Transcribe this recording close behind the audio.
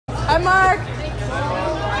Hi, Marc.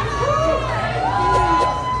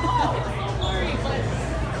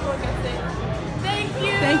 Thank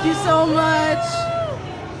you. Thank you so much.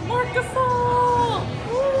 Marc Gasol.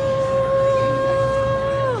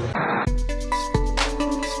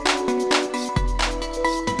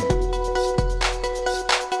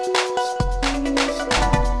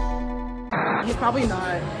 He's probably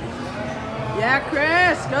not. Yeah,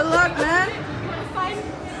 Chris. Good luck, man.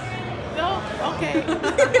 No? Okay.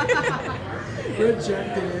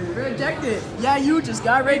 Rejected. Rejected. Yeah, you just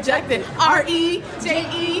got rejected. R-E-J-E-C-T-E-D.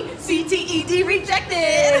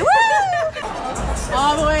 Rejected. Woo!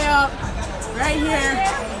 All the way up. Right here.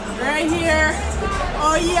 Right here.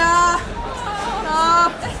 Oh, yeah.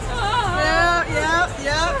 Oh.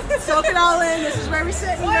 Yeah. Soak it all in. This is where we're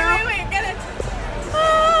sitting now. Wait. Get it.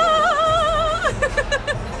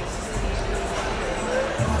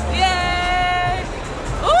 Yay!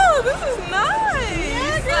 Oh, this is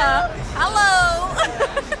nice. Yeah, hello.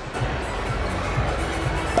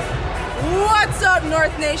 What's up,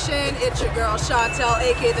 North Nation? It's your girl Shoutout,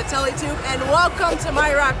 aka TheTellieTube, and welcome to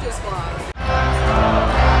my Raptors vlog.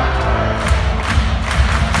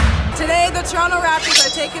 Today, the Toronto Raptors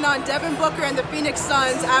are taking on Devin Booker and the Phoenix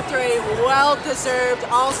Suns after a well-deserved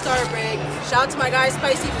All-Star break. Shout out to my guy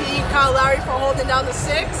Spicy P, Kyle Lowry for holding down the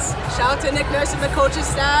 6. Shout out to Nick Nurse and the coaching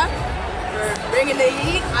staff for bringing the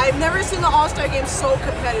heat. I've never seen the All-Star game so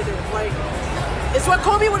competitive. Like, it's what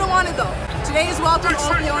Kobe would have wanted though. Today is Welcome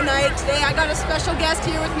OVO night. Today I got a special guest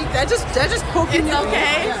here with me. They're just poking me.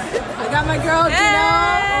 Okay. Yeah. I got my girl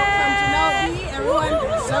Janelle from Janelle B. Everyone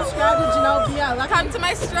subscribe to Janelle B. Come to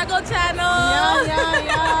my struggle channel.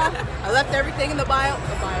 Yeah. I left everything in the bio.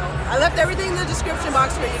 I left everything in the description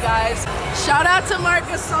box for you guys. Shout out to Marc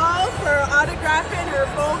Gasol for autographing her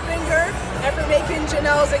foam finger and for making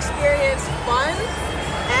Janelle's experience fun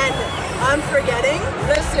and unforgetting.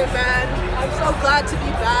 Listen, man, I'm so glad to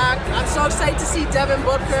be back. I'm so excited to see Devin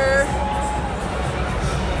Booker.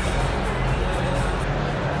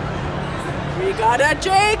 We got a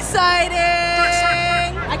Jay exciting!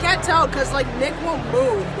 I can't tell because like Nick won't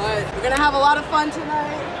move, but we're gonna have a lot of fun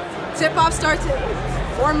tonight. Tip-off starts in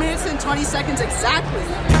 4 minutes and 20 seconds exactly.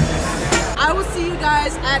 I will see you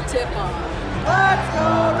guys at tip-off. Let's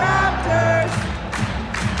go Raptors!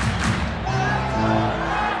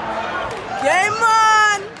 Game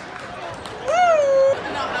on! Woo!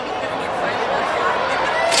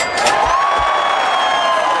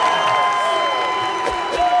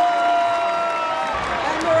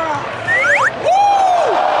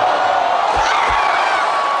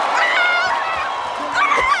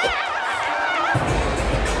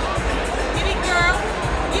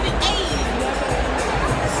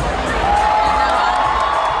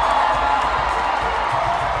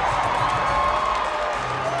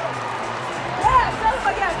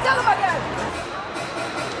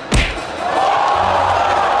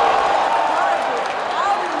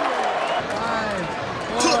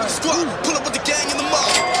 Pull up with the gang in the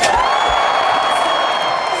mud.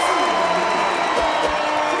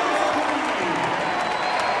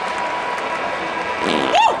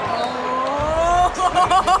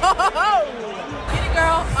 Get it,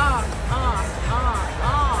 girl.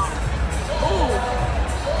 Ooh.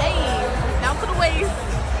 Hey, down to the waist.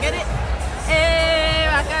 Get it? Hey,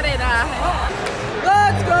 I got it.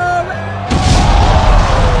 Let's go!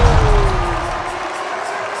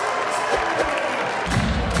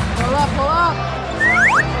 Pull up.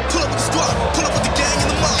 Pull up with the squad. Pull up with the gang in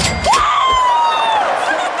the mud.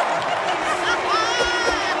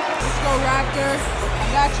 Let's go, Raptor. I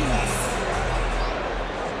got you.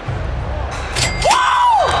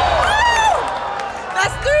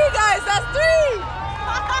 That's 3, guys. That's 3.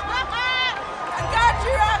 I got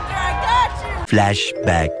you, Raptor. I got you.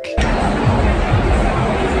 Flashback.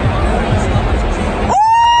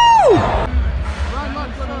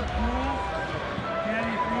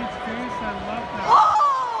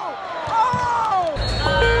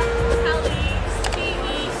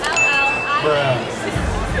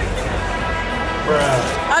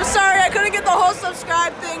 I'm sorry, I couldn't get the whole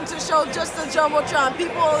subscribe thing to show just the Jumbotron.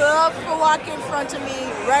 People love to walk in front of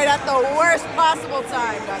me right at the worst possible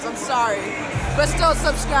time, guys. I'm sorry. But still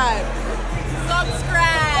subscribe.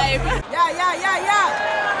 Subscribe. Yeah.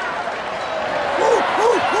 Woo.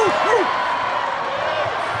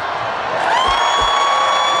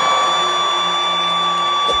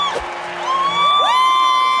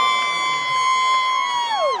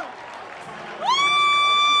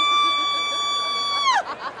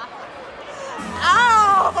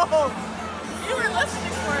 You were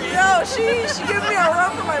listening for it. Yo, she giving me a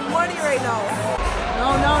run for my money right now. No.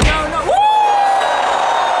 Woo!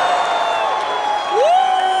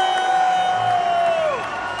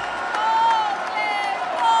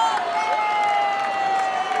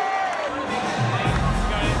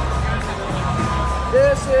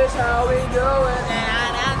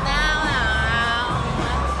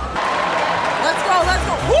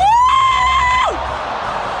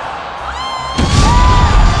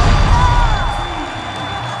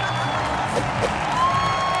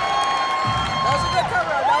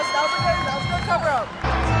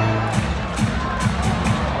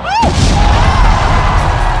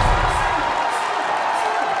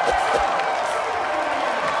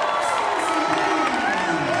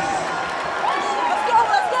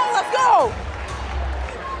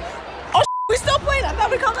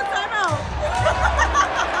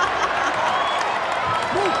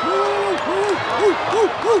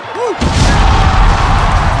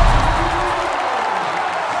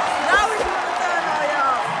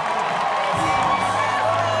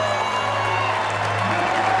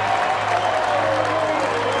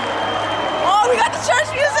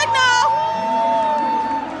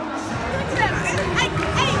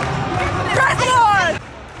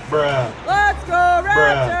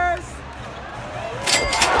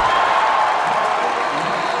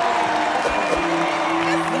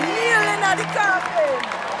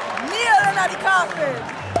 popping.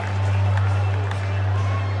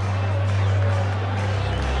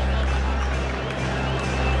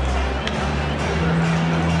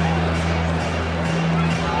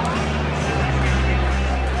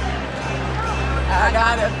 I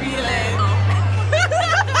got a feeling.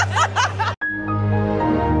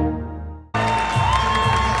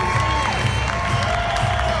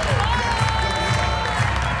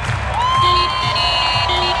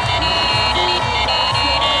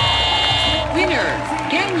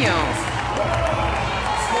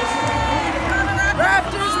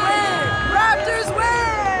 Raptors win! Raptors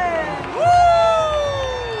win!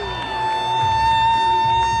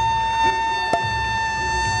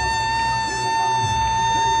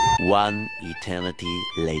 Woo! One eternity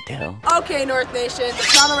later. Okay, North Nation, the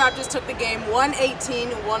Toronto Raptors took the game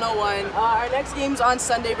 118-101. Our next game's on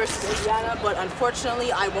Sunday versus Indiana, but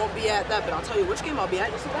unfortunately I won't be at that, but I'll tell you which game I'll be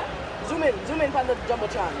at. You see that? Zoom in on the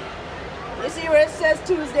Jumbotron. You see where it says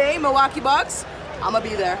Tuesday, Milwaukee Bucks? I'm gonna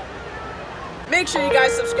be there. Make sure you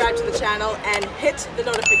guys subscribe to the channel and hit the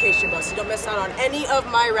notification bell so you don't miss out on any of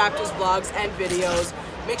my Raptors vlogs and videos.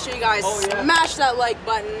 Make sure you guys smash that like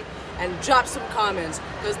button and drop some comments,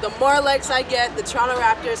 because the more likes I get, the Toronto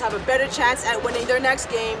Raptors have a better chance at winning their next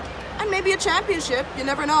game and maybe a championship. You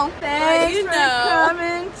never know. Thanks for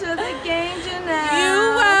coming to the game, Janelle.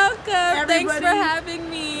 You're welcome. Thanks for having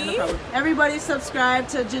me. No, everybody subscribe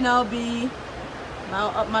to Janelle B,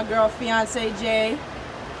 my girl fiance Jay.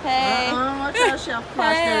 Hey. What's up, Chef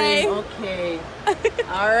Foster? Hey. Okay.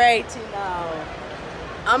 All right, now.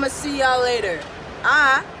 I'ma see y'all later.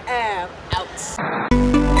 I am